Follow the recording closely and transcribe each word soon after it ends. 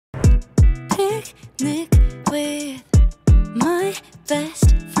picnic with my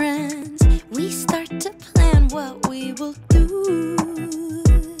best friends. We start to plan what we will do.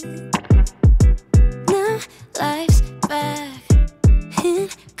 Now life's back in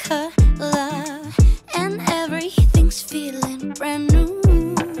color and everything's feeling brand new.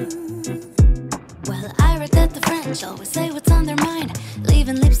 Well, I read that the French always say what's on their mind,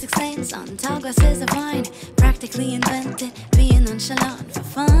 leaving lipstick stains on tall glasses of wine. Practically invented being nonchalant for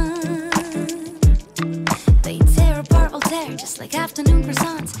fun. They tear apart Voltaire just like afternoon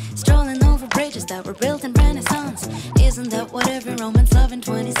croissants, strolling over bridges that were built in Renaissance. Isn't that what every romance loving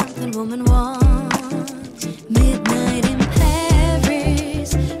 20-something woman wants? Midnight in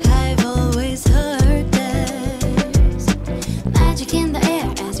Paris, I've always heard there's magic in the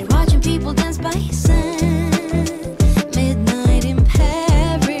air as you're watching people dance by sand. Midnight in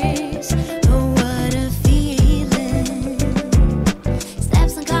Paris, oh what a feeling.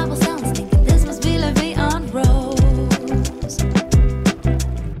 Steps on cobblestones, thinking this must be la vie en rose.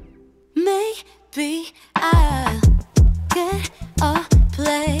 Maybe I'll get a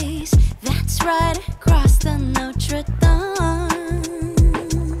place that's right across the Notre Dame.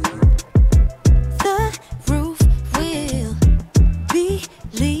 The roof will be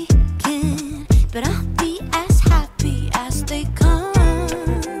leaking, but I'll be as happy as they come.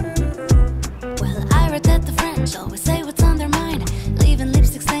 Well, I read that the French always say what's on their mind, leaving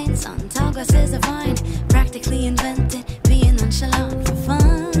lipstick stains on tall glasses of wine. Practically invented being nonchalant for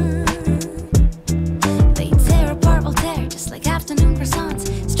fun. They tear apart Voltaire just like afternoon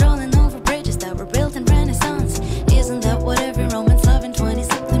croissants, strolling over bridges that were built in Renaissance. Isn't that what every romance loving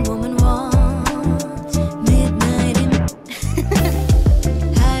 20-something woman wants? Midnight in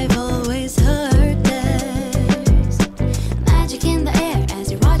I've always heard there's magic in the air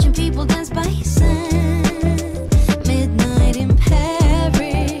as you're watching people dance by sand. Midnight in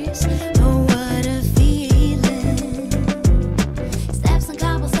Paris, oh what a feeling. Steps on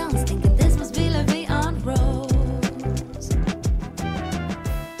cobblestones, thinking this must be la vie en rose.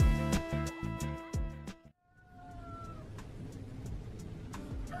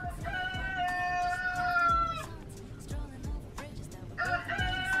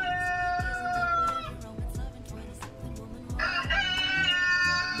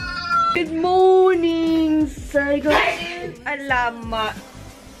 Good morning, Saigon. Alamak.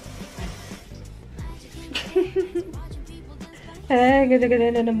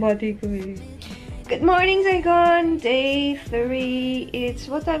 Ganda-ganda na ng body ko eh. Good morning, Saigon. Day 3. It's,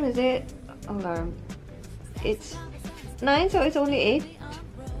 what time is it? Alarm. It's 9, so it's only 8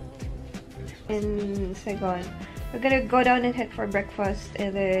 in Saigon. We're gonna go down and head for breakfast,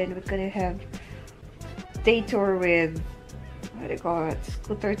 and then we're gonna have day tour with, what do you call it,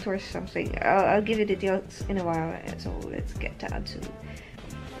 scooter tour or something. I'll give you details in a while. So let's get down to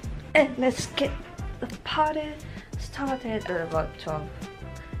let's get the party started. We're about 12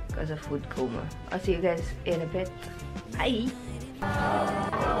 because of food coma. I'll see you guys in a bit. Bye.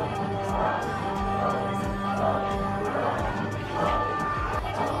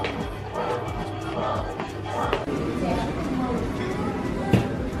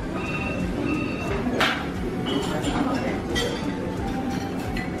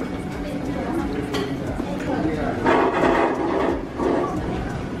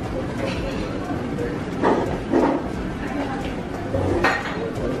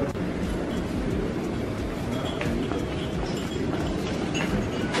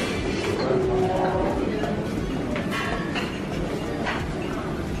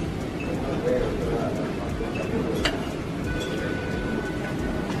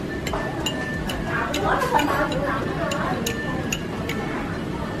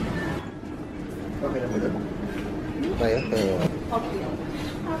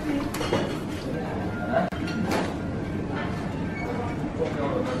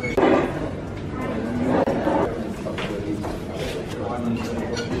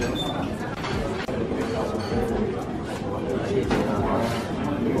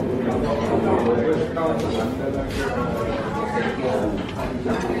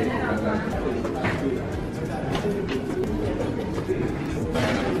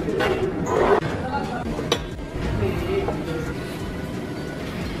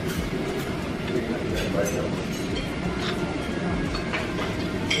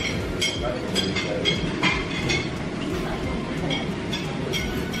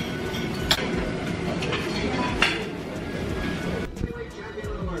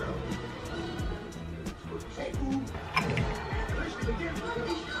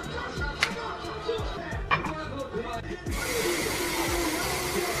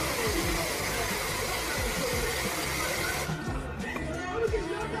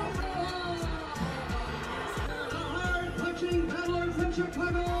 He's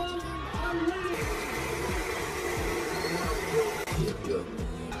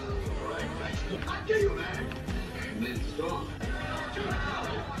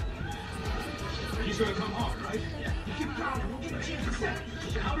gonna come hard, right? Yeah. You keep down, we'll get Jesus.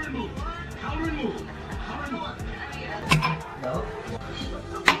 Counter and move. Counter and move. Counter and move. No.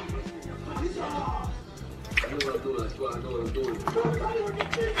 I know what I'm doing. That's why I know what I'm doing.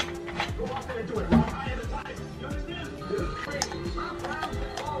 Go out there and do it. Eye at a time. You understand?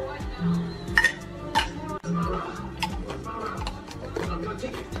 I'm gonna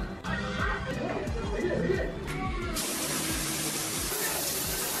take it.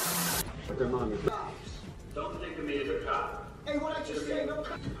 Don't think of me as a cop. Hey, what I just say? No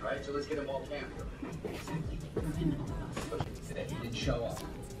cop. All right, so let's get them all camped. He didn't show up.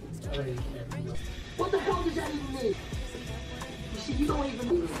 What the hell does that even mean? You see, you don't even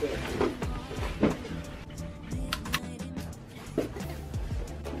mean it.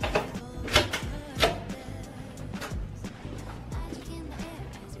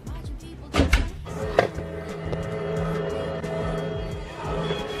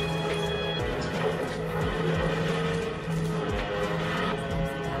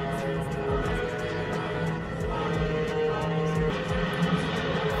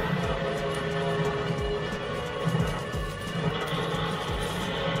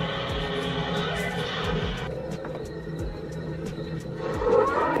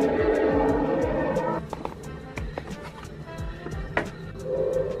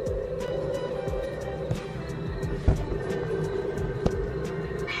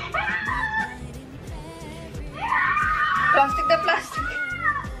 Plastic na plastic.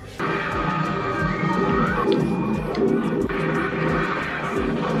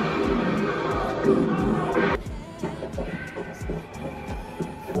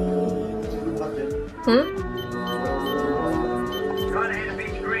 Trying to hit the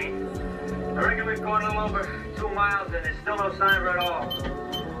beach green. I reckon we've gone a little over 2 miles and there's still no sign of her at all.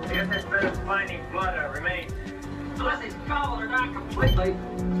 I guess that's better than finding blood or remains. Unless it's gobbled or not completely.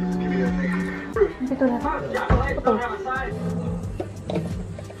 Give me that thing. Ito na. Most jackal apes don't have a sign.